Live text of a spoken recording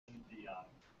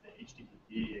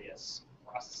the, I guess,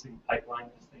 processing pipeline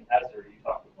this thing has, or are you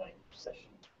talking like session?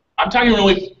 I'm talking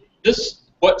really,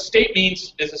 what state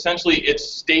means is essentially it's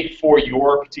state for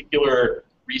your particular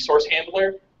resource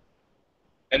handler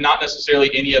and not necessarily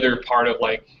any other part of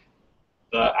like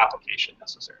the application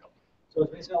necessarily. So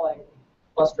it's basically like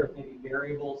a cluster of maybe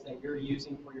variables that you're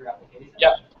using for your application?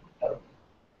 Yeah.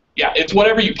 Yeah, it's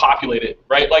whatever you populate it,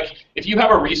 right? Like if you have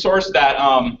a resource that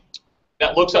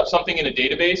that looks up something in a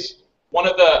database, one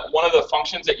of the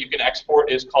functions that you can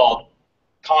export is called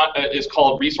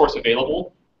resource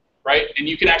available, right? And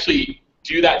you can actually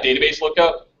do that database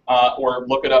lookup or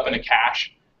look it up in a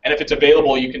cache. And if it's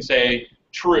available, you can say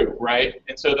true, right?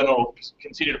 And so then it'll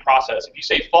continue to process. If you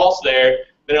say false there,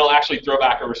 then it'll actually throw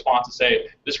back a response and say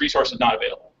this resource is not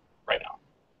available right now.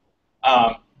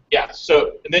 Yeah,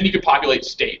 so and then you can populate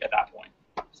state at that point.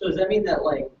 So does that mean that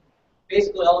like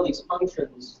basically all of these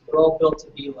functions, they're all built to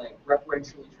be like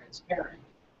referentially transparent?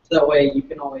 So that way you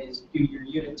can always do your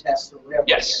unit tests or whatever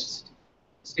against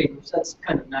statements. That's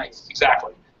kind of nice.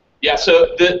 Exactly. Yeah,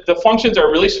 so the functions are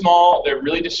really small, they're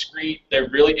really discrete, they're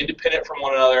really independent from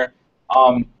one another.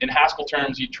 In Haskell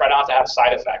terms, you try not to have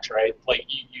side effects, right? Like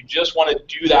you just want to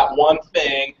do that one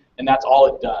thing, and that's all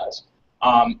it does.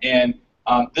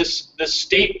 This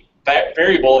state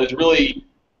variable is really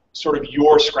sort of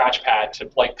your scratch pad to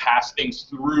like pass things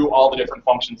through all the different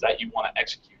functions that you want to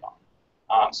execute on.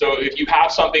 So if you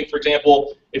have something, for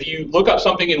example, if you look up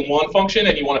something in one function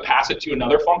and you want to pass it to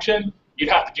another function, you'd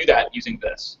have to do that using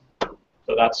this.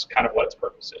 So that's kind of what its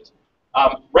purpose is.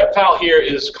 RepVal here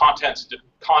is context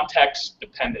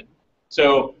dependent.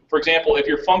 So, for example, if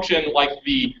your function, like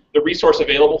the resource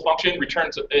available function,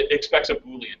 expects a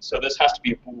Boolean. So this has to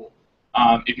be a bool.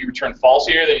 If you return false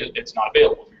here, then it's not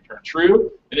available. If you return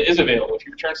true, then it is available. If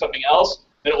you return something else,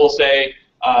 then it will say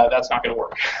that's not going to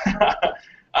work.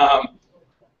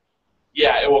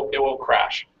 Yeah, it will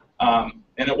crash, and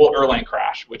it will Erlang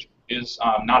crash, which is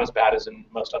not as bad as in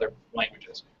most other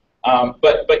languages.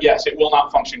 But yes, it will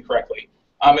not function correctly.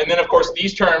 And then, of course,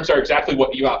 these terms are exactly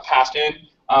what you have passed in.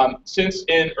 Since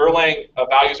in Erlang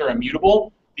values are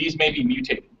immutable, these may be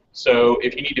mutated. So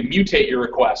if you need to mutate your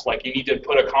request, like you need to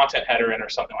put a content header in or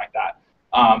something like that,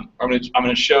 I'm going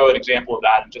to show an example of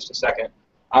that in just a second.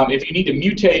 If you need to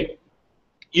mutate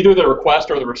either the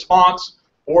request or the response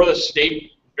or the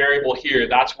state variable here,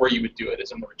 that's where you would do it,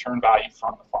 is in the return value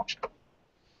from the function.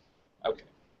 Okay.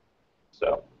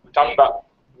 So we're talking about...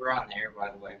 We're on there, by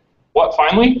the way. What,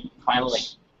 finally? Finally.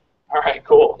 All right,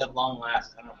 cool. At long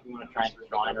last. I don't know if you want to try and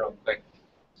join real quick.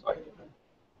 So I can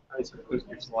post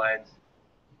your slides.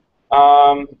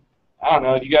 I don't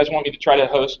know. Do you guys want me to try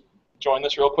to join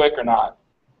this real quick or not?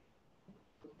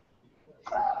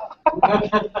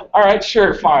 All right,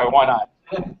 sure, fine. Why not?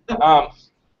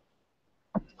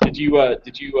 Did you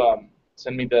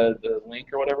send me the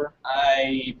link or whatever?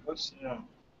 I posted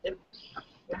it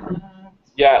on.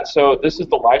 Yeah. So this is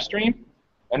the live stream,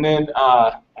 and then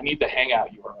I need the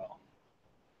Hangout URL.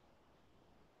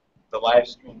 The live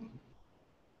stream.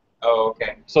 Oh,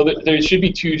 okay. So there should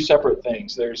be two separate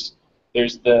things. There's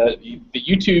the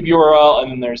YouTube URL,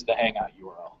 and then there's the Hangout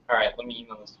URL. All right. Let me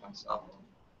email this to myself.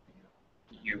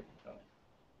 You.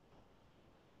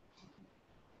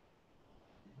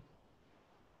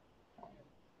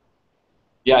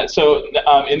 Yeah, so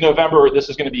in November, this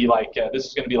is going to be like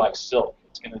silk.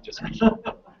 It's going to just be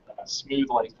smooth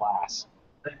like glass.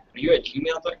 Are you at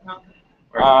gmail.com?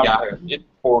 Or Yahoo? It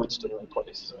forwards to the right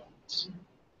place, so it's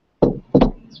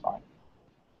fine.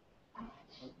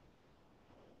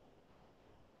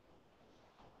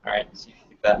 All right, see if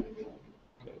you get that.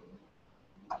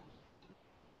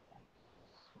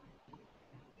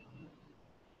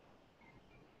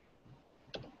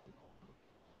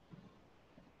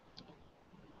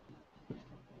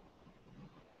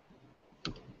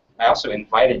 I also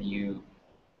invited you,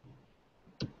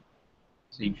 so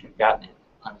you should have gotten it,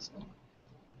 honestly.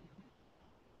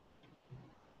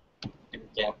 Do it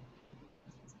again.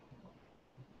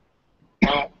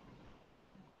 No.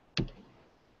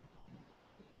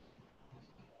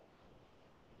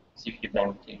 See if you get the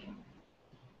invitation.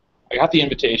 I got the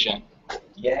invitation.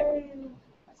 Yay!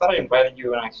 I thought I invited you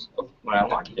when I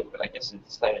unlocked it, but I guess it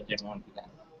decided I didn't want to do that.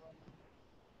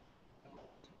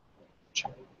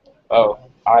 Oh,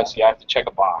 I see. I have to check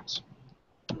a box.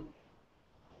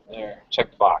 There,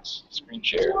 check the box. Screen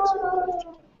share.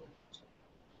 All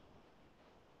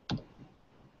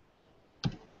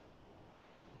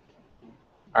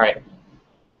right.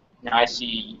 Now I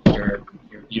see your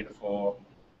beautiful.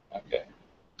 Okay.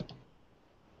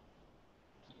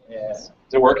 Yeah. Is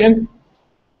it working?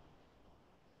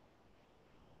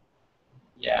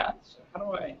 Yeah. So how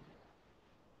do I?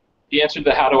 The answer to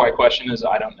the how do I question is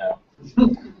I don't know.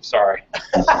 Sorry.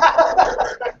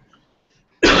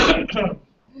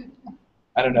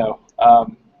 I don't know.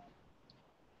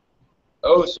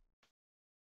 Oh, so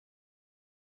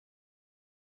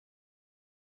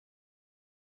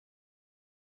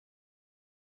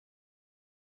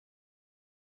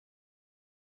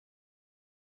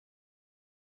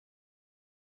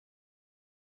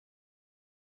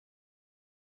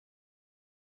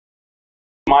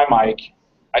my mic.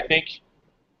 I think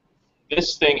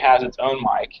this thing has its own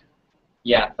mic.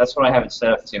 yeah, that's what I have it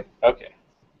set up to. Okay.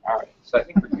 All right. So I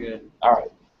think we're good. All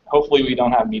right. Hopefully we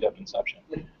don't have meetup inception.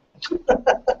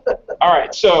 All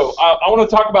right. So I want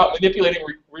to talk about manipulating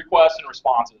requests and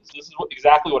responses. This is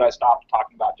exactly what I stopped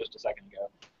talking about just a second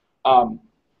ago.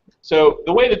 So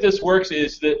the way that this works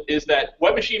is that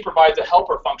Webmachine provides a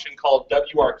helper function called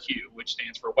WRQ, which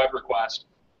stands for web request.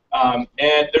 And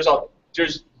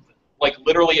there's like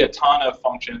literally a ton of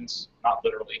functions, not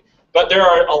literally, but there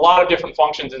are a lot of different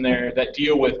functions in there that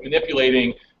deal with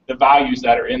manipulating the values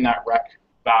that are in that rec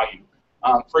value.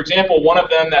 For example, one of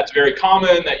them that's very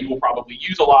common that you will probably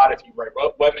use a lot if you write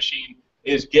Webmachine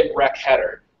is get rec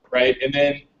header, right? And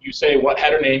then you say what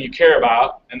header name you care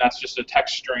about, and that's just a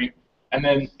text string, and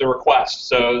then the request.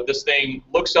 So this thing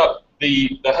looks up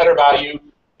the header value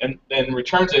and then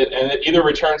returns it, and it either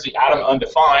returns the atom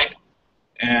undefined,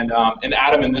 and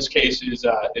atom in this case is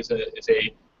it's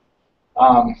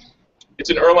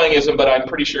an Erlangism, but I'm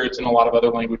pretty sure it's in a lot of other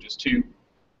languages too.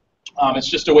 It's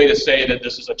just a way to say that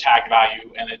this is a tagged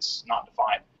value and it's not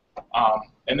defined.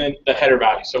 And then the header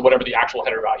value, so whatever the actual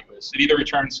header value is. It either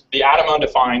returns the atom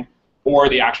undefined or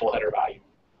the actual header value,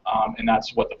 and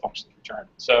that's what the functions return.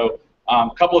 So a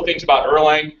couple of things about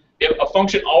Erlang. A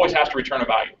function always has to return a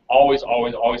value. Always,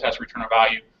 always, always has to return a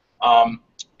value.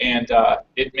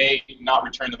 It may not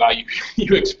return the value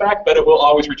you expect, but it will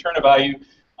always return a value.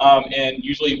 And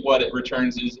usually what it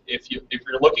returns is if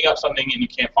you're looking up something and you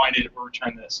can't find it, it will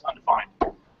return this, undefined.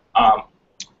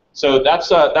 So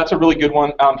that's a really good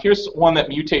one. Here's one that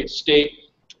mutates state.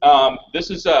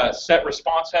 This is a set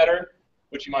response header,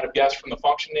 which you might have guessed from the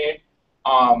function name.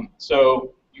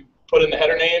 So you put in the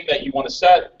header name that you want to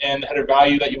set and the header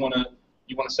value that you want to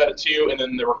set it to, and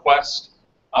then the request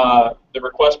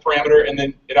parameter, and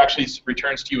then it actually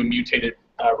returns to you a mutated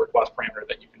request parameter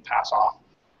that you can pass off.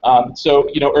 So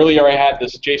earlier I had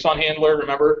this JSON handler,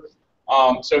 remember?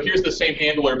 So here's the same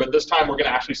handler, but this time we're going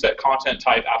to actually set content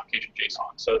type application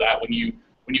JSON, so that when you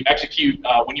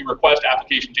request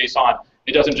application JSON,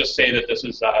 it doesn't just say that this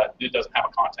is it doesn't have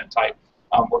a content type.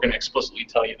 We're going to explicitly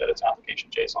tell you that it's application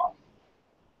JSON.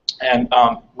 And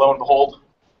lo and behold,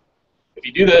 if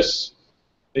you do this,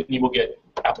 then you will get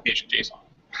application JSON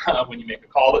when you make a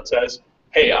call that says,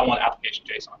 "Hey, I want application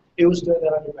JSON." It was doing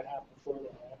that on your behalf before that.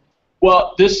 Right?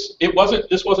 Well, this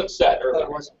wasn't set earlier. It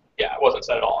wasn't. Yeah, it wasn't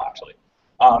set at all actually.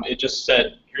 It just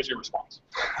said, "Here's your response."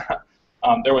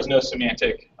 There was no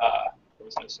semantic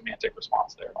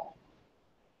response there at all.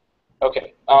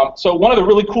 Okay. So one of the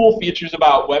really cool features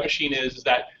about Webmachine is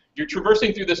that you're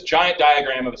traversing through this giant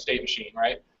diagram of a state machine,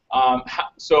 right?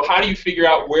 So how do you figure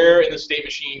out where in the state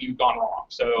machine you've gone wrong?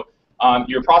 So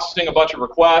you're processing a bunch of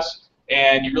requests,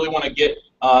 and you really want to get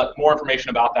more information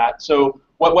about that. So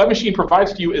what Webmachine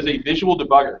provides to you is a visual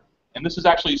debugger, and this is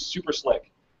actually super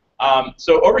slick.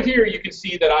 So over here, you can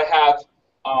see that I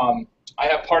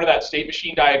have part of that state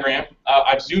machine diagram.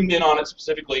 I've zoomed in on it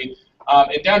specifically,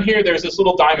 and down here, there's this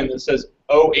little diamond that says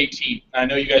 018. I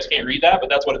know you guys can't read that, but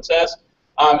that's what it says.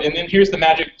 And then here's the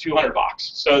magic 200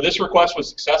 box. So this request was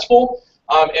successful,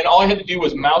 and all I had to do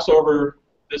was mouse over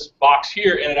this box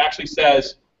here, and it actually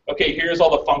says, okay, here's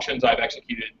all the functions I've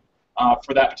executed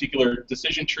for that particular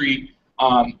decision tree.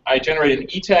 I generated an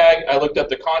e-tag, I looked at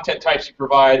the content types you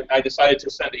provide, I decided to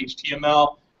send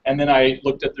HTML, and then I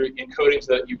looked at the encodings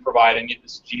that you provide, and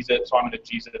this is gzip, so I'm going to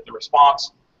gzip the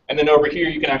response. And then over here,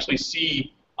 you can actually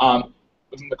see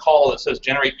within the call that says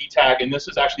generate e-tag, and this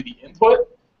is actually the input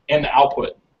and the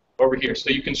output over here. So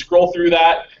you can scroll through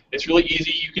that. It's really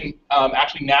easy. You can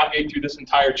actually navigate through this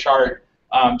entire chart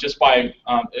just by,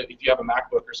 if you have a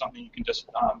MacBook or something, you can just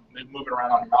move it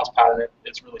around on your mouse pad, and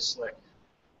it's really slick.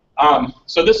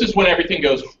 So this is when everything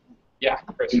goes, yeah,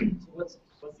 Chris. So what's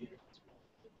the interface?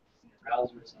 In a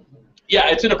browser or something? Yeah,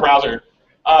 it's in a browser.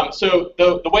 So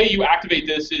the way you activate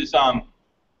this is,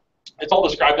 it's all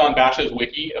described on Bash's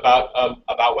wiki about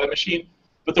Webmachine.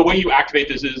 But the way you activate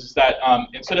this is that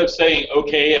instead of saying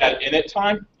OK at init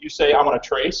time, you say I want to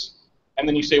trace, and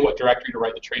then you say what directory to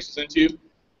write the traces into.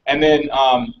 And then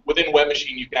within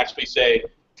Webmachine, you can actually say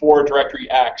for directory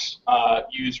X,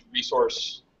 use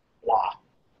resource blah,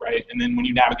 right? And then when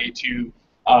you navigate to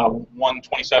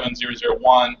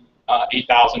 127.0.0.1,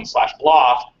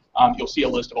 8000/bloff, you'll see a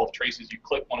list of all the traces. You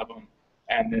click one of them,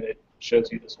 and then it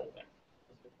shows you this whole thing.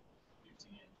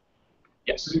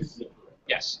 Yes.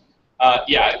 Yes.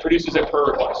 Yeah, it produces it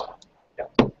per request. Yeah.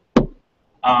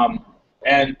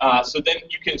 So then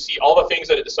you can see all the things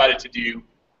that it decided to do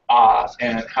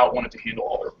and how it wanted to handle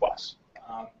all the requests.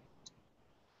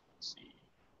 Let's see.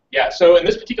 Yeah. So in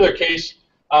this particular case,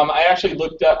 I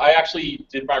actually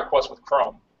did my request with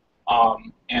Chrome,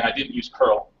 and I didn't use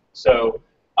curl. So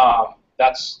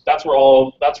that's where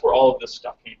all of this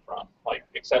stuff came from, like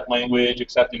accept language,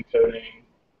 accept encoding,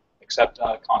 accept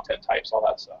content types, all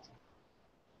that stuff.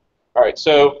 All right,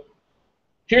 so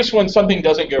here's when something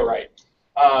doesn't go right.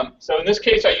 So in this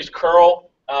case, I used curl.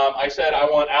 I said I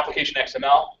want application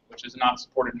XML, which is a not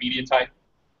supported media type.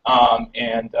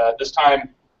 This time,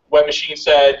 Webmachine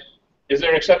said, is there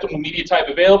an acceptable media type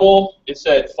available? It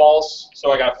said false,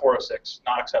 so I got 406,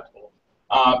 not acceptable.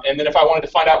 And then if I wanted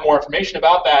to find out more information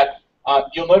about that,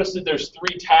 you'll notice that there's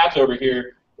 3 tabs over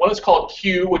here. One is called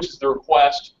Q, which is the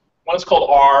request. One is called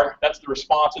R, that's the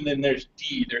response, and then there's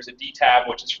D. There's a D tab,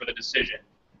 which is for the decision.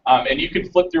 And you can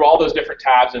flip through all those different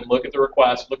tabs and look at the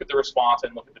request, look at the response,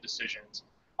 and look at the decisions.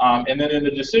 And then in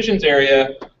the decisions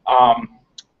area,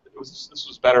 this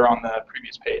was better on the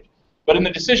previous page. But in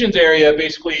the decisions area,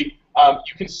 basically,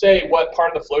 you can say what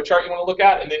part of the flowchart you want to look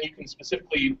at, and then you can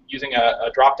specifically, using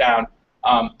a drop-down,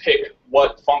 pick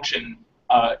what function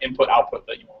input-output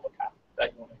that you want to look at,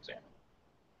 that you want to examine.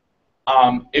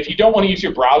 If you don't want to use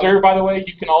your browser, by the way,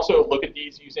 you can also look at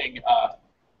these using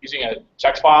a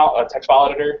text file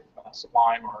editor,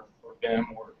 Sublime or Vim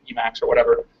or Emacs or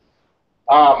whatever.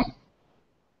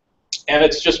 And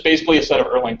it's just basically a set of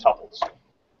Erlang tuples.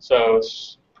 So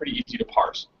it's pretty easy to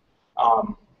parse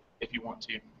if you want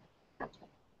to.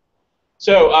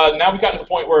 So now we've gotten to the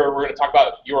point where we're going to talk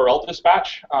about URL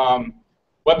dispatch.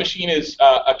 Webmachine is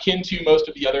akin to most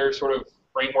of the other sort of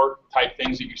framework type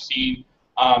things that you've seen.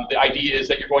 The idea is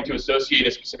that you're going to associate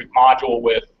a specific module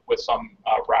with some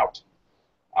route.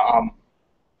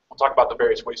 We'll talk about the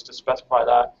various ways to specify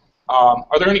that.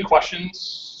 Are there any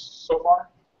questions so far?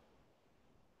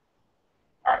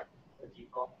 All right. The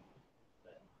default,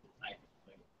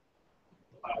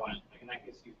 in that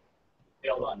case, you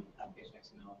failed on application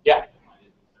XML. Yeah.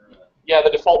 Yeah, the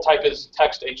default type is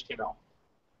text HTML.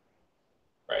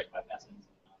 Right.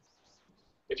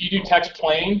 If you do text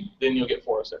plain, then you'll get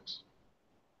 406.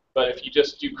 But if you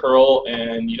just do curl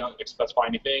and you don't specify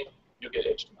anything, you'll get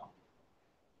HTML.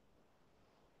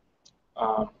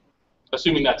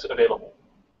 Assuming that's available.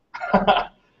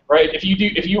 Right? If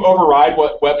you override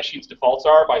what Webmachine's defaults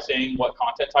are by saying what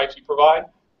content types you provide,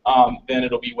 then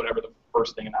it'll be whatever the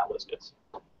first thing in that list is.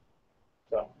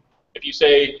 So if you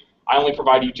say I only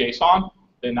provide you JSON,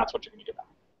 then that's what you're going to get back.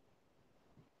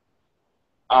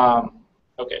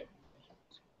 Okay.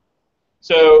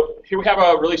 So here we have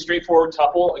a really straightforward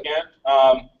tuple again.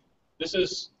 This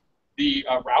is the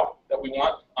route that we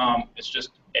want. It's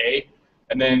just A.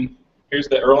 And then here's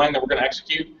the Erlang that we're going to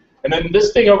execute. And then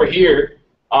this thing over here,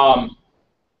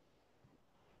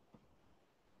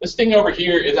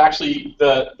 is actually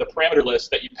the parameter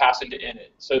list that you pass into init.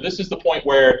 So this is the point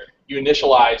where you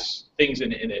initialize things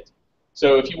in init.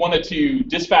 So if you wanted to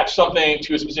dispatch something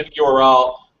to a specific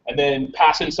URL and then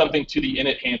pass in something to the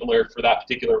init handler for that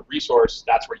particular resource,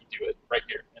 that's where you do it, right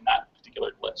here in that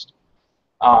particular list.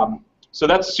 So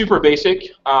that's super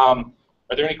basic. Are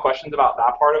there any questions about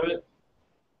that part of it?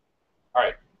 All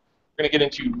right, we're going to get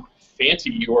into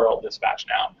fancy URL dispatch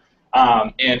now.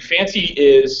 And fancy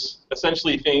is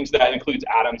essentially things that includes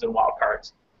atoms and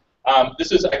wildcards.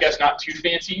 This is, I guess, not too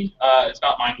fancy. It's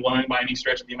not mind-blowing by any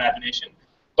stretch of the imagination.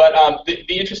 But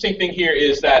the interesting thing here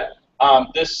is that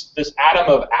this atom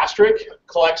of asterisk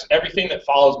collects everything that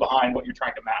follows behind what you're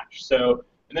trying to match. So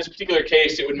in this particular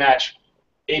case, it would match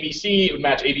ABC, it would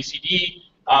match ABCD,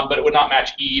 but it would not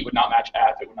match E, it would not match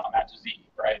F, it would not match Z,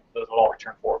 right? Those will all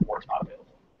return 4 if 4 is not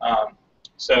available.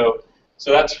 So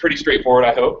that's pretty straightforward,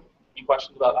 I hope. Any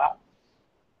questions about that?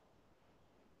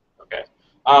 Okay.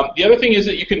 The other thing is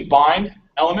that you can bind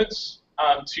elements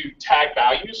to tag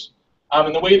values.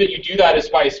 And the way that you do that is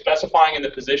by specifying in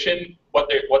the position what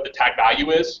the tag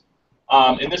value is.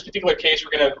 In this particular case,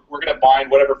 we're gonna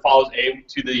bind whatever follows A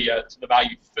to the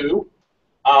value foo,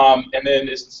 and then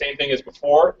it's the same thing as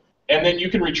before. And then you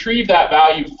can retrieve that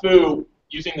value foo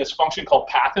using this function called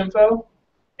pathinfo,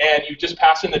 and you just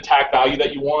pass in the tag value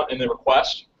that you want in the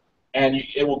request, and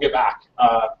it will get back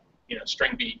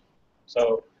string B.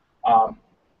 So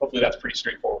hopefully that's pretty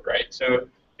straightforward, right? So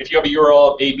if you have a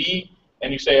URL of AB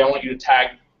and you say I want you to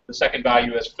tag the second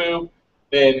value as foo,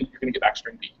 then you're going to get back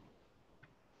string B.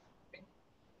 I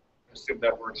assume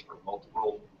that works for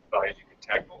multiple values you can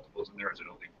tag multiples in there, or is it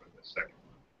only for the second one?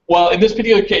 Well, in this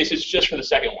particular case, it's just for the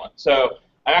second one. So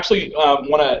I actually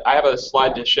I have a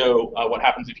slide to show what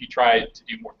happens if you try to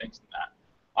do more things than that.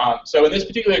 So in this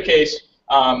particular case,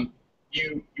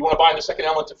 you want to bind the second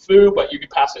element to foo, but you can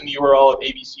pass in the URL of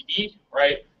ABCD,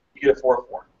 right? You get a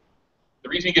 404. The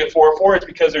reason you get a 404 is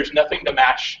because there's nothing to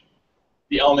match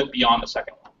the element beyond the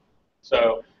second one.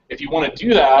 So if you want to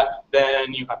do that,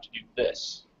 then you have to do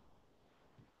this.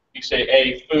 You say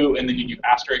A, foo, and then you do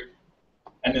asterisk,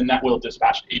 and then that will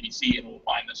dispatch to ABC and will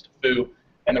bind this to foo.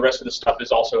 And the rest of the stuff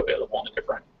is also available in a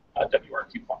different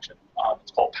WRQ function.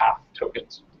 It's called path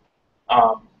tokens.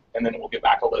 And then it will get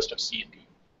back a list of C and D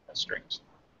as strings.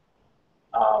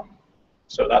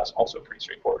 So that's also pretty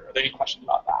straightforward. Are there any questions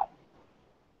about that?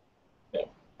 No.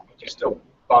 You still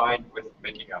bind with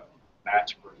making a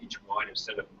match for each one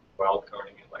instead of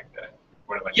wildcarding it like that?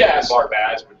 Like yes. Bar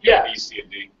Baz would be B, C,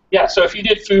 and D. Yeah, so if you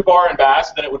did foo bar and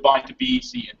Baz, then it would bind to B,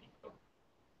 C, and D.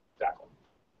 Exactly.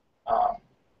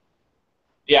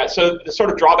 Yeah, so the sort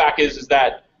of drawback is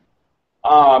that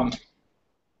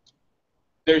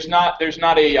there's not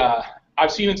a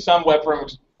I've seen in some web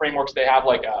frameworks they have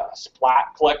like a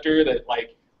splat collector that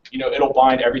it'll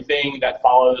bind everything that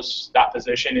follows that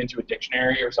position into a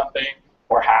dictionary or something,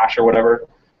 or hash or whatever.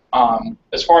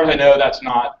 As far as I know, that's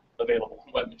not available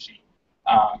in Webmachine.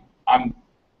 I'm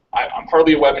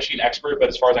hardly a Webmachine expert, but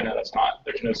as far as I know, there's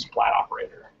no splat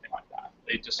operator or anything like that.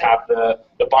 They just have the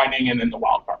binding and then the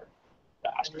wildcard.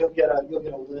 And you'll get a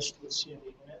list with C and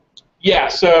D in it. Yeah,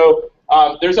 so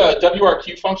there's a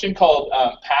WRQ function called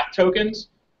path tokens,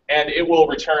 and it will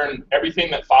return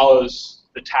everything that follows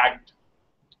the tagged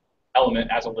element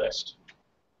as a list,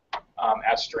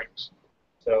 as strings.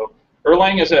 So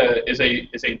Erlang is a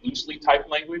loosely typed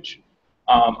language,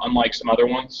 unlike some other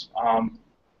ones,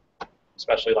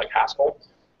 especially like Haskell.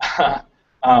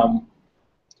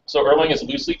 So Erlang is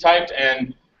loosely typed,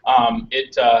 and I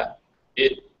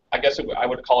guess I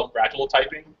would call it gradual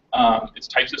typing. Its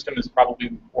type system is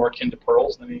probably more akin to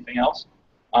Perl's than anything else,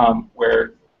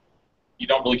 where you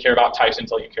don't really care about types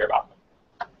until you care about them.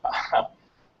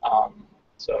 Are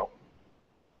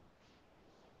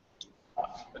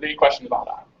there any questions about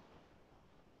that?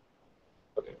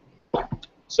 Okay.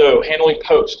 So handling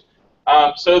post.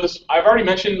 I've already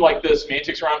mentioned the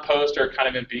semantics around post are kind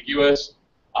of ambiguous.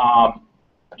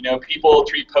 People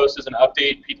treat post as an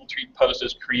update. People treat post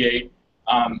as create.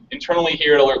 Internally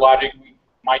here at AlertLogic,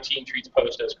 my team treats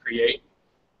post as create.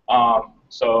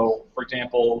 So, for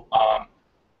example,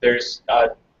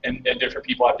 and different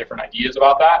people have different ideas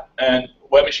about that. And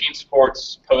Webmachine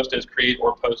supports post as create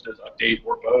or post as update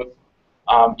or both.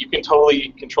 You can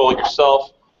totally control it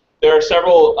yourself. There are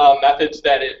several methods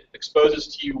that it exposes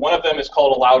to you. One of them is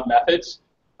called allowed methods.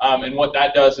 And what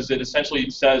that does is it essentially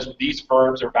says these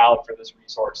verbs are valid for this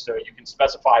resource. So you can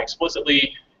specify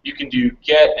explicitly. You can do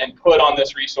get and put on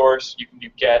this resource. You can do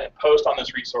get and post on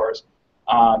this resource.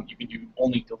 You can do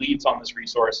only deletes on this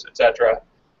resource, etc.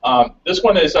 This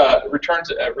one is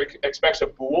expects a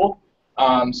bool.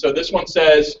 So this one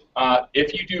says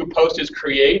if you do post as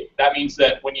create, that means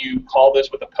that when you call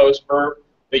this with a post verb,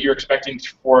 that you're expecting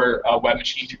for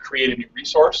Webmachine to create a new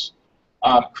resource.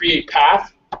 Create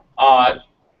path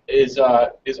is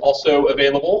also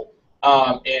available,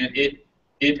 and it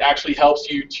actually helps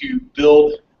you to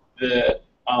build the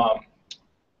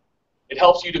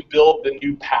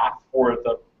new path for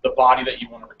the body that you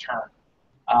want to return.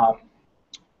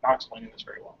 Not explaining this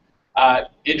very well.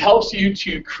 It helps you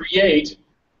to create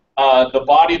the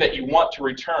body that you want to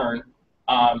return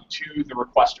to the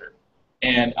requester.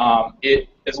 And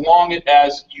as long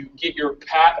as you get your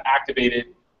path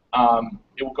activated,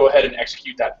 it will go ahead and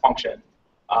execute that function.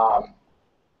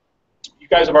 You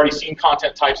guys have already seen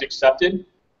content types accepted.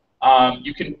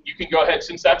 You can go ahead,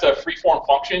 since that's a free-form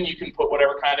function, you can put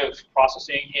whatever kind of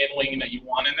processing, handling that you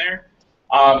want in there.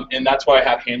 And that's why I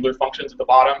have handler functions at the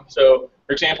bottom. So,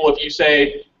 for example, if you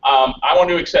say, I want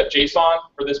to accept JSON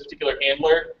for this particular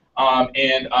handler,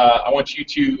 and I want you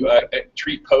to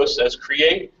treat posts as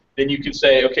create, then you can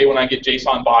say, okay, when I get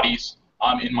JSON bodies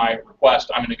in my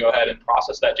request, I'm going to go ahead and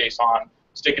process that JSON,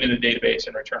 stick it in the database,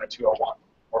 and return a 201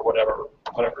 or whatever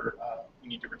you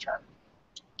need to return.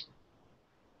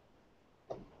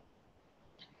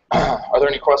 Are there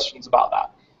any questions about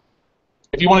that?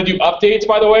 If you want to do updates,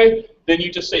 by the way, then you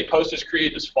just say post is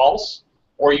create is false,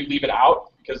 or you leave it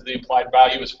out because the implied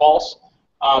value is false,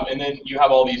 and then you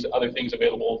have all these other things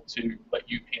available to let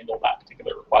you handle that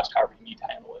particular request however you need to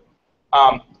handle it.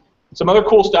 Some other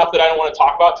cool stuff that I don't want to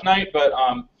talk about tonight, but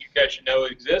you guys should know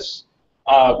it exists.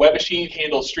 Webmachine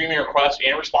handles streaming requests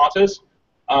and responses,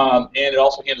 and it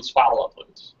also handles file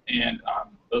uploads. And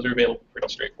those are available pretty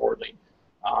straightforwardly.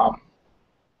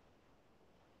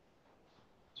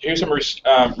 Here's some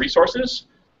resources.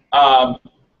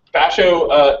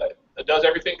 Basho does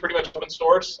everything pretty much open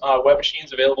source. Webmachine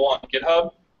is available on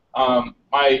GitHub.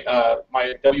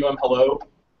 My WM Hello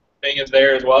thing is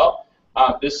there as well.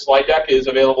 This slide deck is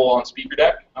available on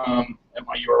SpeakerDeck at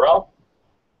my URL.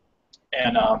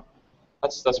 And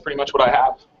that's pretty much what I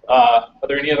have. Are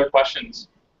there any other questions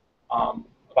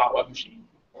about Webmachine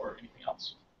or anything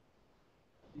else?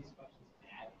 These functions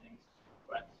add things,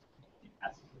 but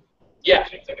that's Yeah.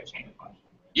 it's like a chain of functions.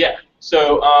 Yeah.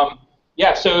 So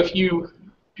so if you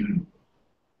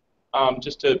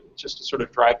just to sort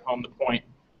of drive home the point,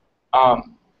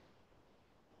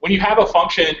 when you have a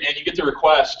function and you get the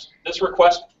request, this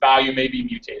request value may be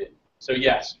mutated. So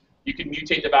yes, you can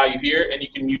mutate the value here, and you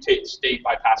can mutate the state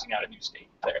by passing out a new state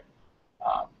there.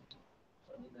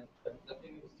 The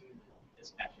thing is doing the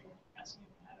dispatching has to be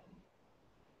added.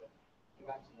 Go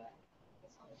back to that.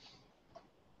 That's how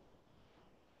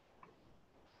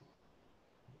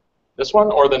This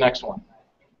one or the next one?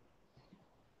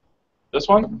 This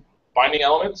one? Binding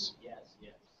elements? yes,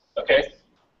 yes. Okay.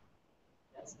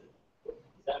 That's the, is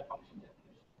that a function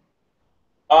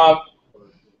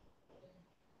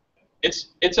definition?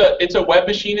 It's a web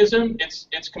machinism.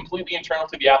 It's completely internal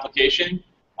to the application.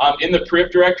 In the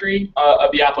priv directory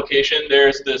of the application,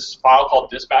 there's this file called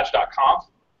dispatch.conf.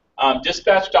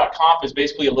 Dispatch.conf is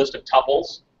basically a list of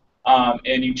tuples,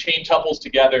 and you chain tuples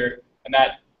together, and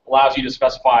that allows you to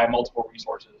specify multiple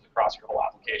resources across your whole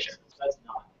application. So that's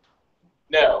not.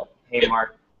 No. Hey,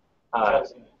 Mark.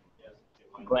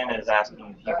 Glenn is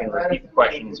asking if you can repeat the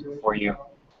questions before you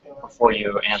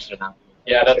answer them.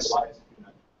 Yeah, that's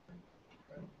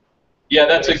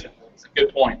a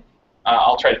good point.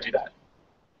 I'll try to do that.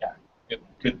 Yeah,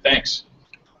 good. Thanks.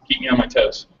 Keep me on my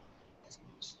toes.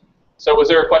 So, was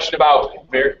there a question about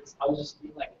I was just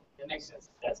like, that makes sense.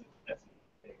 That's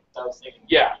big. So I was thinking.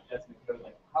 Yeah. That's the code.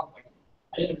 Like, how? Like,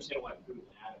 I didn't understand why food was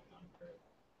added on code.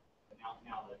 But now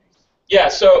that makes sense. Yeah.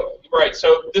 So right.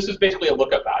 So this is basically a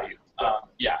lookup value.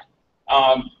 Yeah.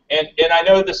 And I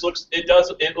know this looks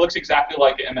exactly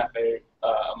like an MFA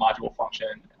module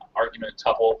function argument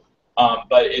tuple,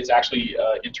 but it's actually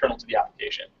internal to the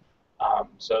application.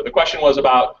 So the question was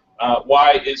about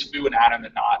why is foo an atom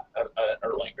and not an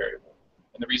Erlang variable?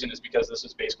 And the reason is because this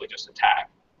is basically just a tag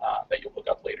that you'll look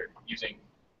up later using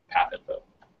path info.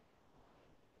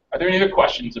 Are there any other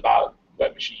questions about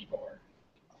Webmachine or?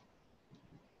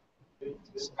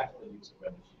 Practical use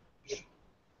of Webmachine.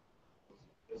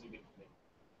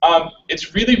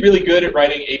 It's really, really good at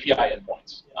writing API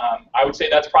endpoints. I would say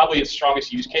that's probably its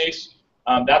strongest use case.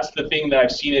 That's the thing that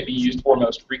I've seen it be used for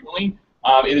most frequently.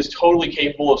 It is totally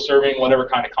capable of serving whatever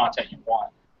kind of content you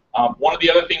want. One of the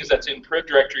other things that's in priv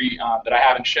directory that I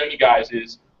haven't shown you guys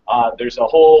is there's a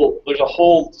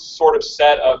whole sort of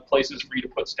set of places for you to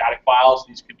put static files.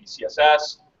 These could be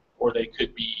CSS, or they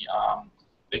could be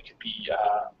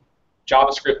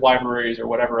JavaScript libraries or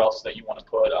whatever else that you want to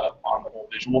put up on the whole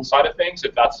visual side of things,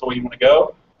 if that's the way you want to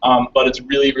go. But it's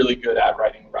really, really good at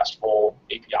writing RESTful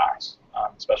APIs,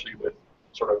 especially with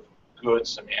sort of good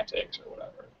semantics or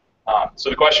whatever. So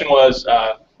the question was,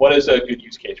 what is a good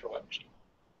use case for Webmachine?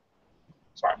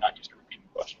 Sorry, I'm not used to repeating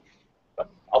the question, but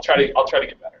I'll try to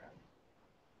get better.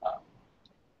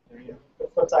 The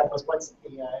flip side was, what's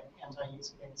the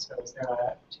anti-use case? So is there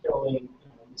a particularly,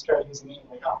 you start using it,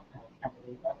 like, oh, I can't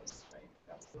believe that was right.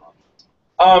 That's the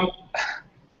wrong.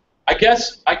 I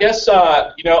guess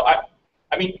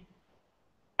I mean,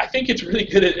 I think it's really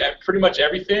good at pretty much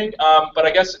everything. But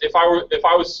I guess if I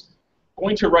was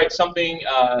going to write something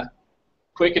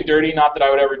quick and dirty, not that I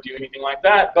would ever do anything like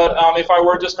that, but if I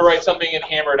were just to write something and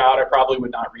hammer it out, I probably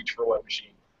would not reach for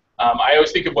Webmachine. I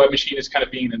always think of Webmachine as kind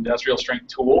of being an industrial strength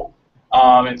tool,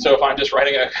 and so if I'm just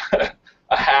writing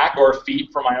a hack or a feat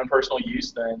for my own personal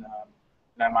use, then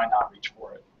I might not reach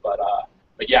for it. But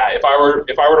yeah, if I were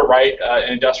to write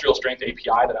an industrial strength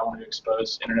API that I wanted to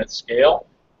expose internet scale,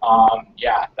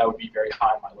 yeah, that would be very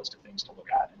high on my list of things to look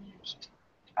at and use.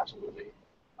 Absolutely.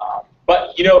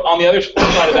 But on the other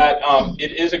side of that,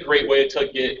 it is a great way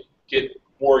to get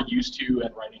more used to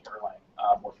and writing Erlang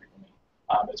more frequently.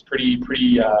 It's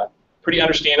pretty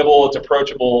understandable. It's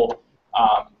approachable.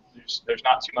 There's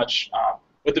not too much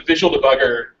with the visual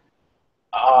debugger.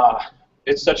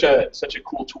 It's such a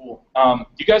cool tool. Do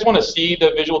you guys want to see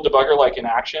the visual debugger like in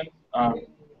action?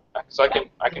 Because I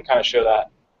can kind of show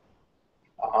that.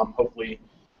 Hopefully.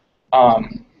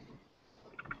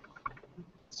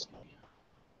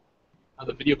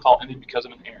 The video call ended because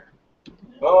of an error.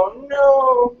 Oh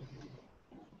no!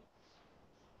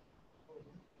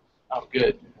 Oh,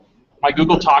 good. My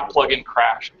Google Talk plugin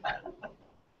crashed.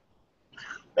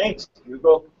 Thanks,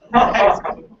 Google. I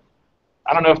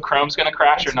don't know if Chrome's going to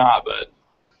crash or not, but.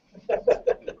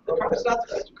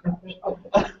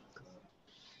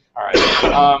 All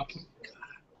right.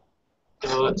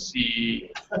 So let's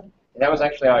see. That was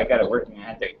actually how I got it working. I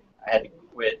had to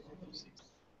quit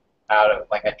out of,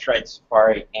 like, I tried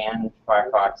Safari and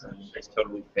Firefox and it just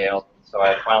totally failed. So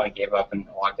I finally gave up and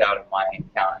logged out of my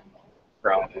account in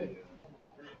Chrome.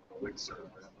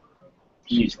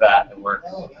 Use that and work.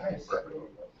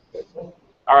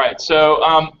 All right.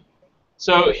 So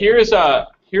here's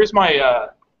my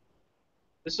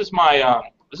this is my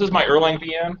Erlang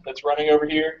VM that's running over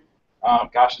here.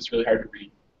 Gosh, it's really hard to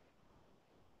read.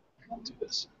 I'll do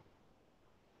this.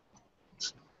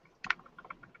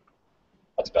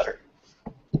 That's better.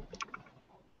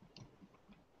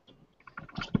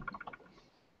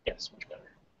 Yes, much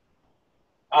better.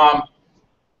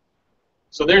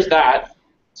 So there's that.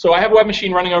 So I have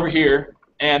Webmachine running over here,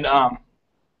 and I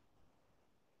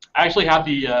actually have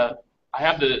the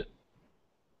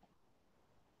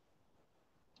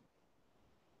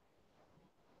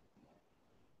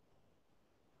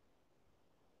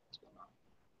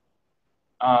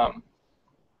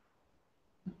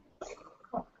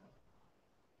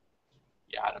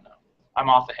yeah, I don't know. I'm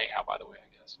off the Hangout, by the way, I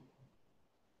guess.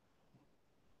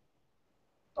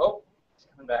 Oh, it's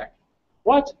coming back.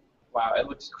 What? Wow, it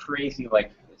looks crazy,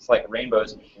 like it's like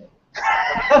rainbows and shit.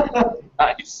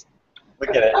 Nice.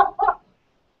 Look at it.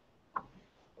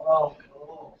 Oh,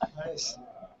 cool. Nice.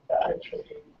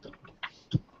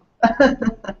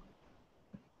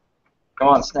 Come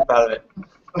on, snap out of it.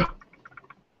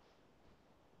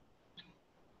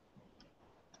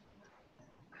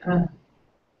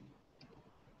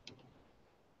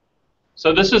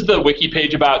 So this is the wiki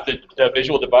page about the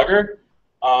visual debugger,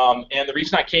 and the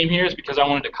reason I came here is because I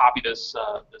wanted to copy this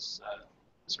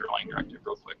Erlang directive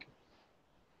real quick.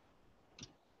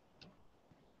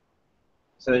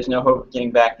 So there's no hope of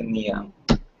getting back in the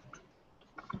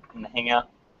Hangout?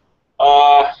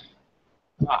 I'll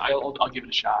give it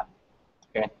a shot.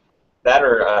 Okay. That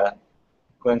or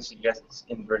Glenn suggests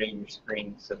inverting your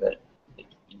screen so that it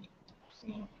can be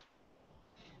seen.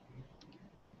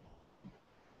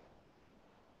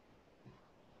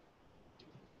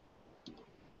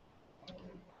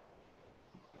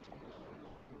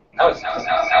 No.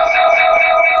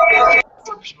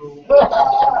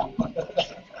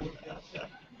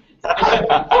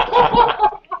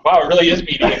 Wow, it really is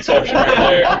meeting exception right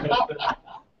there.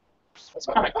 That's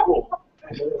kind of cool.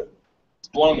 It's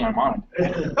blowing my mind.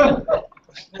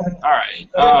 All right.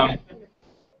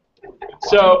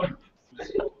 So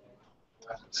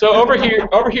over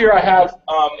here I have.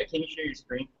 Can you share your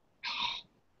screen?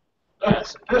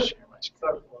 Yes, I can share my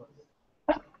screen.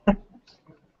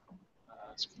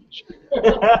 Screen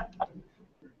share.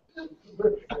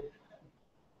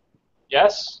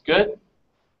 Yes, good.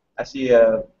 I see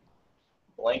a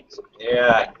blank.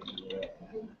 Yeah.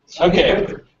 Okay.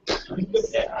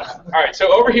 Yeah. All right.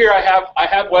 So over here I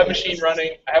have Webmachine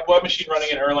running. I have Webmachine running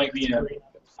in Erlang VM.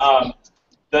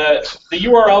 The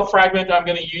URL fragment I'm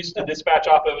going to use to dispatch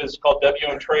off of is called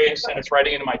wmtrace, and it's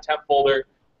writing into my temp folder.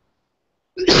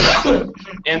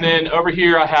 And then over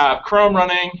here I have Chrome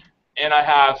running, and I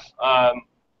have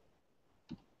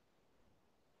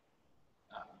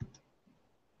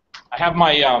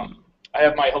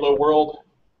my hello world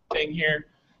thing here.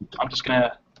 I'm just going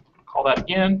to call that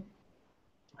again,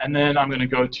 and then I'm going to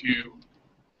go to,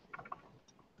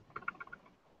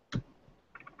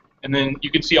 and then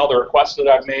you can see all the requests that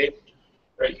I've made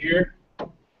right here.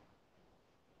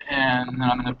 And then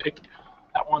I'm going to pick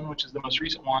that one, which is the most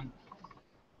recent one.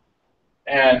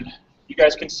 And you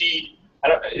guys can see,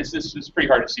 this is pretty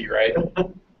hard to see, right?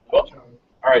 Well,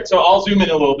 all right, so I'll zoom in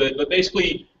a little bit, but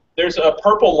basically there's a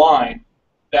purple line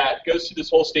that goes through this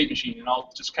whole state machine, and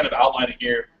I'll just kind of outline it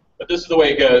here. But this is the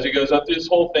way it goes. It goes up through this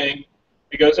whole thing.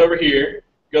 It goes over here.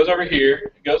 It goes over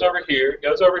here. It goes over here. It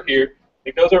goes over here.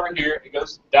 It goes over here. It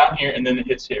goes down here, and then it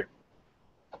hits here,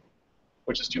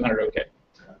 which is 200 OK.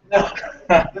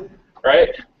 Right?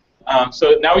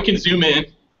 So now we can zoom in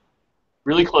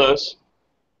really close.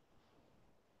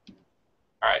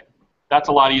 All right. That's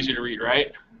a lot easier to read,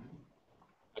 right?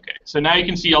 OK. So now you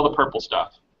can see all the purple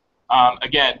stuff.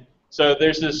 Again, so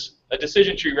there's a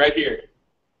decision tree right here,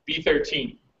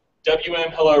 B13,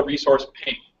 WM hello resource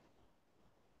ping.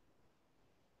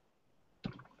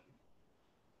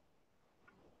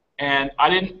 And I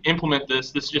didn't implement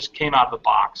this. This just came out of the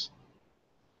box.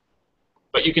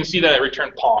 But you can see that it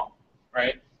returned Pong,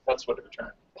 right? That's what it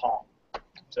returned, Pong. It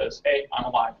says, hey, I'm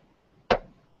alive. Okay,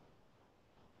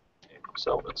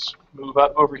 so let's move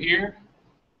up over here.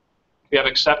 We have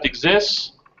except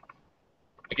exists.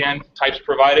 Again, types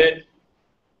provided.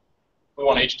 We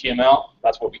want HTML.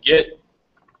 That's what we get.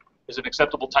 Is an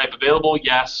acceptable type available?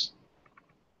 Yes.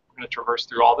 We're going to traverse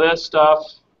through all this stuff.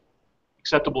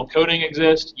 Acceptable coding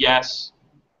exists? Yes.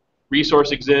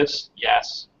 Resource exists?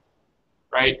 Yes.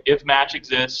 Right? If match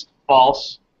exists?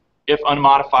 False. If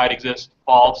unmodified exists?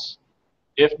 False.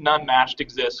 If none matched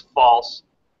exists? False.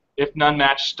 If none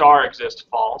matched star exists?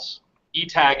 False.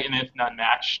 E-tag and if none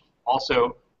matched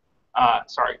also,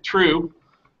 true.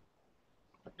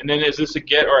 And then is this a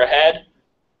get or a head?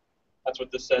 That's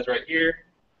what this says right here.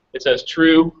 It says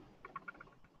true,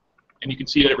 and you can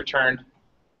see that it returned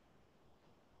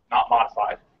not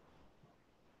modified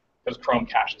because Chrome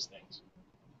caches things.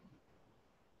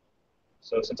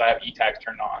 So since I have e-tags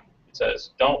turned on, it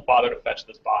says don't bother to fetch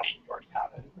this body. You already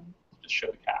have it. Just show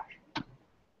the cache.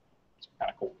 It's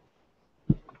kind of cool.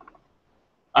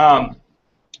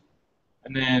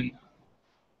 And then,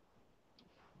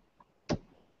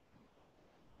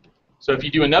 so if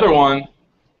you do another one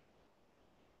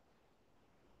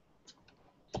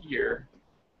here,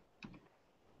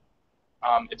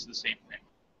 it's the same thing.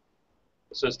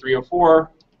 It says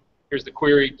 304. Here's the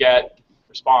query, get,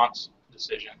 response,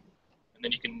 decision. And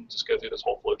then you can just go through this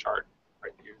whole flow chart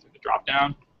right here through the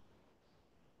drop-down.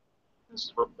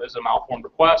 This is a malformed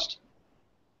request.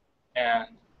 And,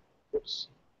 oops.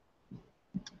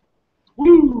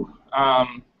 Woo!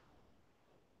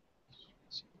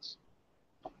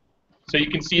 So you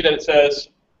can see that it says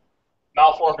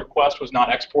malformed request was not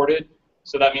exported.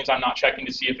 So that means I'm not checking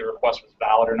to see if the request was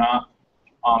valid or not.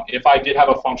 If I did have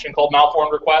a function called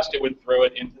malformed request, it would throw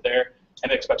it into there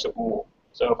and it expects a bool.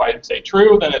 So if I say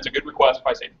true, then it's a good request. If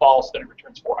I say false, then it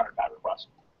returns 400 bad requests.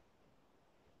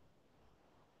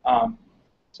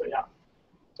 So yeah,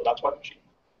 so that's Webmachine.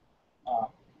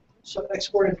 So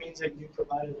exported means that you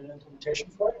provided an implementation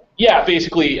for it? Yeah,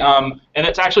 basically, and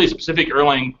it's actually a specific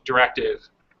Erlang directive.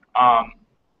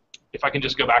 If I can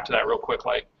just go back to that real quick,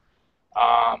 like,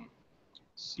 let's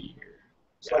see here.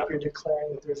 It's like you're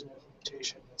declaring that there's an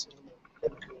implementation that's in the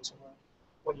code somewhere.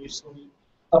 When you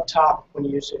up top, when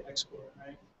you say export,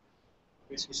 right?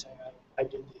 Basically saying, I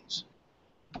did these.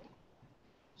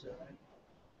 Is that right?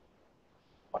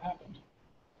 What happened?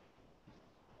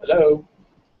 Hello?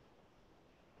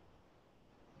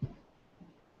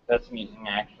 That's amusing,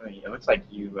 actually. It looks like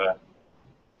you.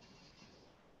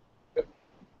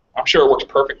 I'm sure it works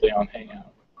perfectly on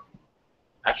Hangout.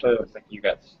 Actually, it looks like you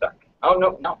got stuck. Oh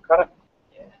no, cut it.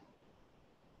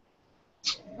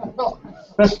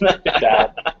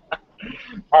 Yeah.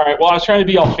 All right. Well, I was trying to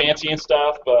be all fancy and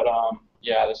stuff, but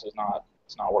yeah, this is not.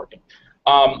 It's not working.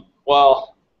 Well,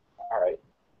 all right.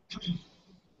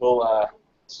 We'll let's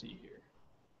see here.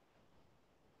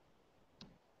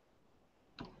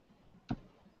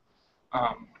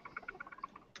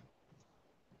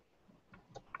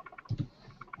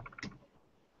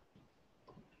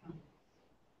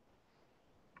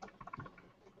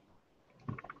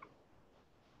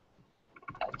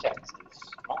 That text is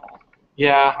small.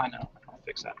 Yeah, I know. I'll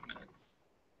fix that in a minute.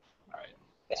 All right.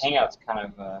 The Hangout's kind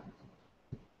of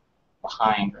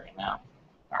behind right now.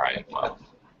 All right. Well,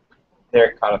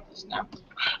 They're caught up just now.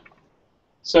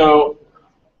 so,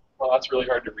 well, that's really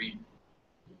hard to read.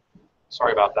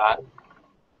 Sorry about that.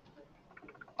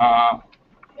 Yeah,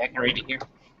 I can read it here.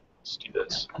 Let's do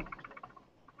this. All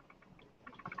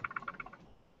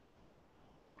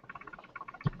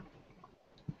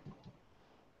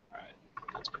right,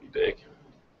 that's pretty big.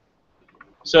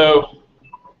 So,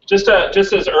 just as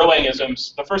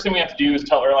Erlangisms, the first thing we have to do is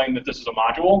tell Erlang that this is a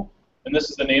module, and this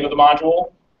is the name of the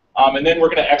module. And then we're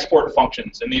going to export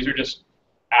functions, and these are just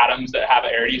atoms that have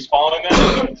arities following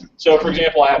them. So, for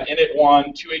example, I have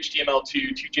init1,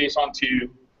 2HTML2, 2JSON2,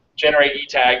 generate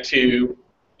etag2,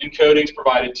 encodings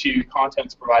provided 2,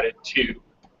 contents provided 2,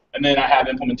 and then I have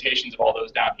implementations of all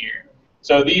those down here.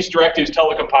 So these directives tell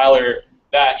the compiler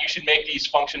that you should make these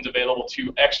functions available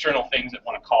to external things that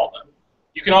want to call them.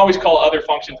 You can always call other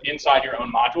functions inside your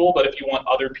own module, but if you want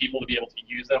other people to be able to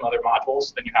use them, other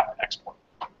modules, then you have to export.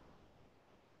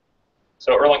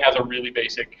 So Erlang has a really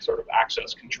basic sort of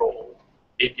access control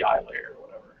API layer or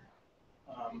whatever.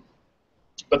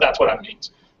 But that's what that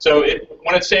means. So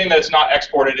when it's saying that it's not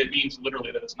exported, it means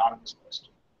literally that it's not in this list.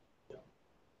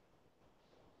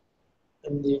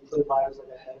 And the include line is like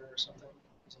a header or something?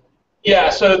 Yeah,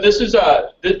 so this is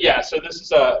a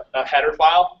header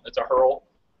file. It's a HURL.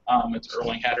 It's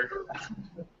Erlang header.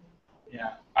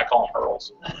 Yeah, I call them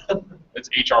HURLs. It's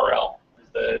HRL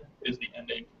is the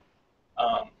ending.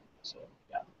 So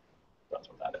yeah, that's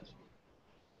what that is.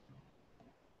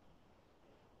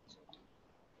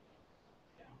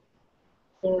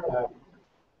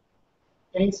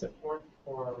 any support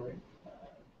for,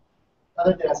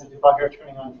 other than as a debugger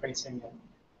turning on tracing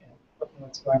and looking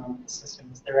what's going on in the system,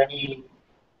 is there any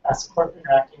support for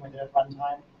interacting with it at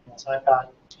runtime? So I've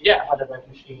got a web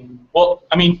machine. Well,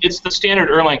 I mean, it's the standard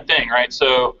Erlang thing, right?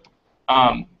 So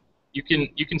you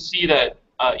can see that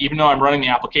even though I'm running the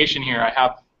application here, I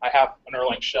have an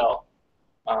Erlang shell.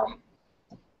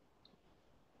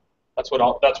 That's what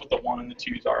the 1 and the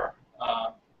 2s are.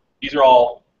 These are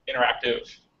all interactive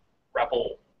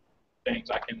REPL things.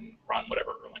 I can run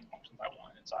whatever Erlang functions I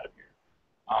want inside of here.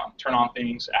 Turn on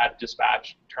things, add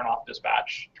dispatch, turn off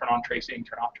dispatch, turn on tracing,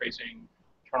 turn off tracing,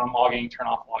 turn on logging, turn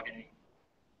off logging,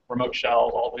 remote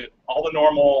shells, all the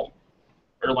normal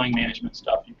Erlang management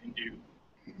stuff you can do.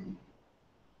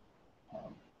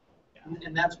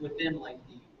 And that's within like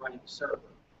the running server.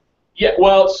 Yeah,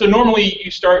 well, so normally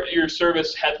you start your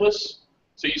service headless.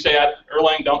 So you say at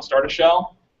Erlang, don't start a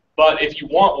shell. But if you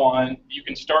want one, you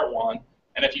can start one.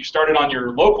 And if you start it on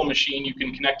your local machine, you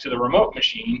can connect to the remote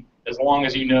machine as long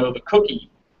as you know the cookie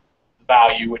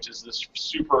value, which is this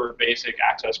super basic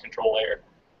access control layer.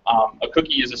 A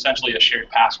cookie is essentially a shared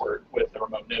password with the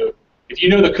remote node. If you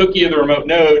know the cookie of the remote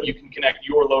node, you can connect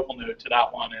your local node to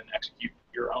that one and execute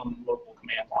your own local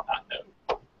commands on that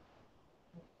node.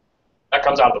 That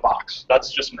comes out of the box.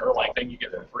 That's just an Erlang thing you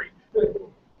get for free.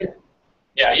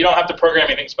 Yeah, you don't have to program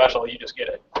anything special. You just get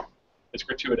it. It's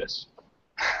gratuitous.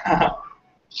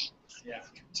 Yeah,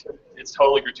 it's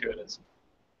totally gratuitous.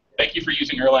 Thank you for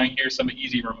using Erlang. Here's some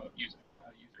easy remote user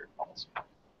calls.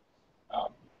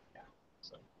 Yeah,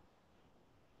 so.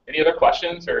 Any other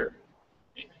questions or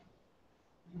anything?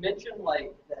 You mentioned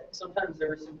like that sometimes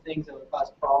there are some things that would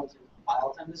cause problems in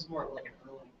compile time. This is more of like an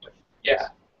Erlang question. Yeah.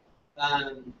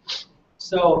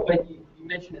 But you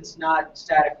mentioned it's not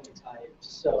statically typed.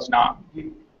 So it's not.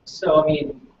 So I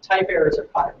mean, type errors are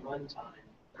caught at runtime.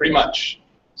 Pretty much.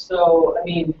 So I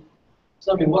mean,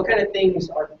 what kind of things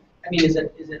are? I mean, is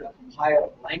it a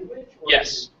compiled language? Or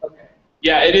yes. Okay.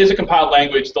 Yeah, it is a compiled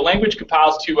language. The language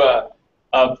compiles to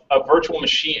a virtual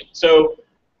machine. So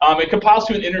it compiles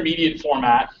to an intermediate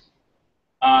format.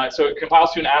 So it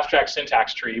compiles to an abstract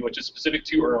syntax tree, which is specific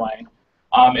to Erlang.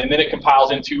 And then it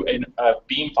compiles into a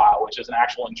Beam file, which is an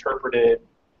actual interpreted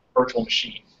virtual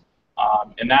machine.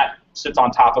 And that sits on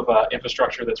top of an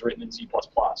infrastructure that's written in C++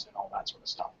 and all that sort of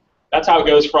stuff. That's how it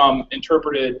goes from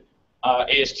interpreted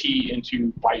AST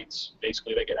into bytes.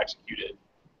 Basically, they get executed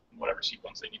in whatever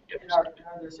sequence they need to get executed. And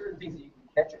are there certain things that you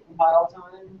can catch at compile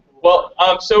time? Well,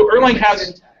 so Erlang has.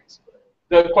 Syntax,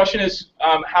 the question is,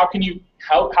 how can you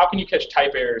catch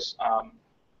type errors? I'm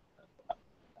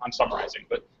summarizing,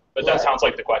 but that sounds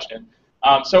like the question.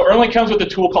 So Erlang comes with a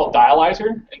tool called Dialyzer,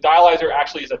 and Dialyzer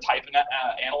actually is a type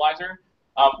analyzer.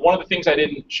 One of the things I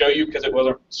didn't show you because it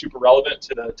wasn't super relevant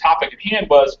to the topic at hand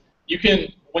was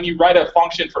when you write a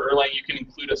function for Erlang, you can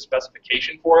include a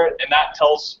specification for it, and that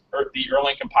tells the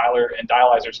Erlang compiler and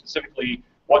Dialyzer specifically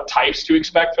what types to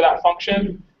expect for that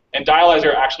function. And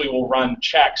Dialyzer actually will run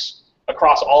checks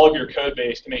across all of your code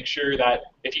base to make sure that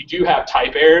if you do have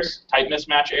type errors, type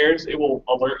mismatch errors, it will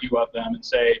alert you of them and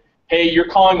say, hey, you're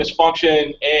calling this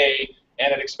function A,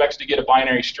 and it expects to get a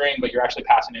binary string, but you're actually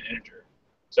passing an integer.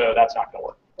 So that's not going to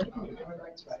work.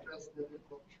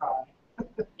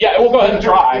 Yeah, it will go ahead and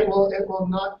try. It will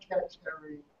not catch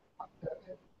every.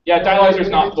 Yeah, Dialyzer is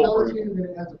not foolproof. If it tells you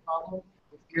that it has a problem,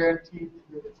 it's guaranteed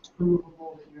that it's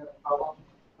provable that you have a problem.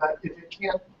 But if it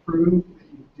can't prove that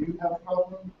you do have a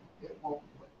problem, it won't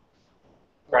work.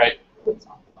 Right.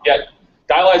 Yeah,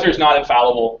 Dialyzer is not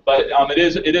infallible, but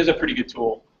it is a pretty good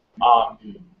tool.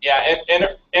 Yeah,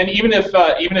 and even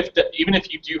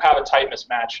if you do have a type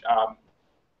mismatch,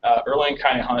 Erlang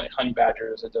kind of honey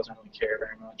badgers. It doesn't really care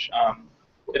very much.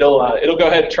 It'll go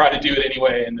ahead and try to do it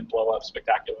anyway, and then blow up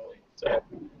spectacularly. So,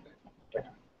 yeah.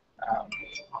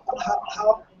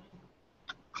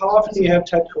 How often do you have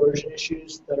type coercion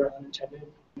issues that are unintended?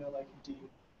 You know, like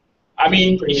I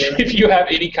mean, if you have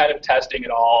any kind of testing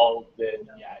at all, then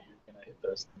yeah, you're gonna hit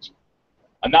those things.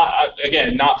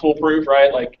 Not foolproof,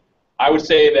 right? Like I would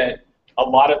say that a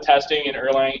lot of testing in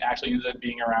Erlang actually ends up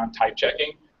being around type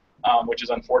checking, which is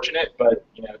unfortunate, but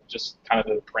just kind of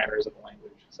the parameters of the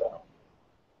language. So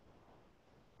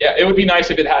yeah, it would be nice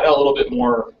if it had a little bit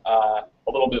more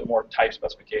type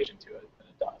specification to it than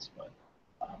it does. But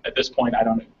at this point,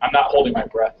 I'm not holding my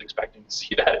breath expecting to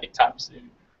see that anytime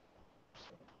soon.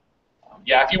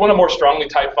 Yeah, if you want a more strongly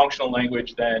typed functional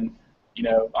language, then you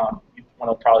want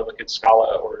to probably look at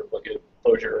Scala or look at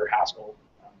Clojure or Haskell.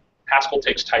 Haskell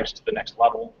takes types to the next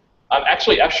level.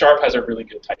 Actually, F# has a really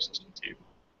good type system too,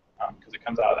 because it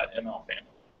comes out of that ML family.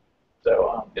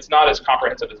 So it's not as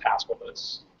comprehensive as Haskell, but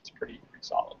it's pretty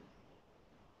solid.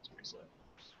 It's pretty slick.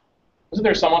 Wasn't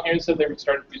there someone here that said they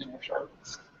started using F#?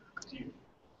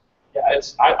 Yeah,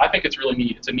 I think it's really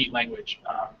neat. It's a neat language.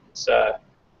 I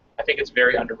think it's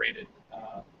very underrated.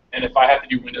 And if I have to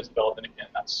do Windows development again,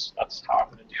 that's how I'm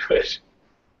going to do it.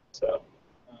 So,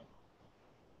 are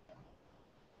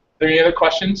there any other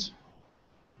questions?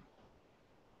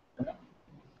 No?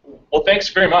 Well, thanks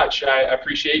very much. I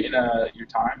appreciate your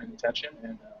time and attention,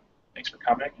 and thanks for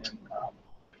coming. And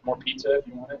more pizza if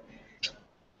you want it. And,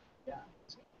 yeah,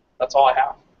 that's all I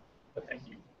have. But thank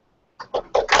you.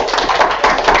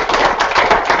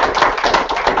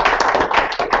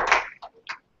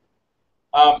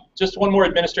 Just one more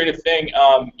administrative thing.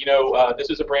 This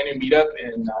is a brand new meetup,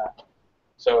 and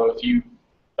so if you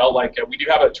felt like we do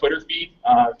have a Twitter feed,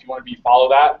 if you want to follow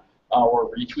that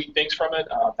or retweet things from it,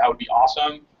 that would be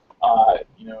awesome.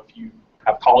 If you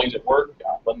have colleagues at work,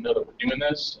 let them know that we're doing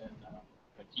this and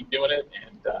keep doing it.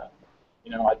 And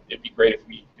it'd be great if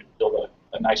we could build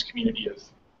a nice community of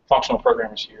functional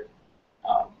programmers here.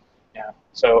 Yeah.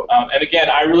 So and again,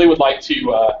 I really would like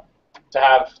to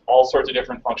have all sorts of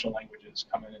different functional languages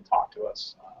come in and talk to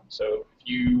us. So if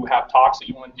you have talks that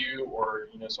you want to do, or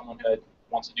someone that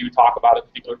wants to talk about a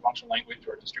particular functional language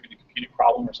or a distributed computing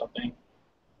problem or something,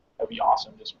 that'd be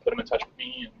awesome. Just put them in touch with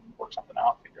me and work something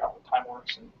out, figure out what time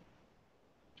works, and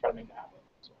try to make it happen.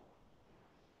 So,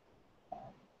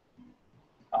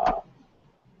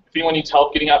 if anyone needs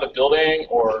help getting out of the building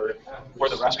or where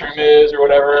the restroom is or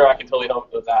whatever, I can totally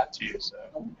help with that too. So,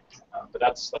 but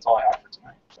that's all I have for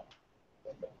tonight. So,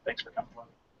 thanks for coming.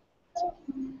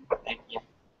 Thank you.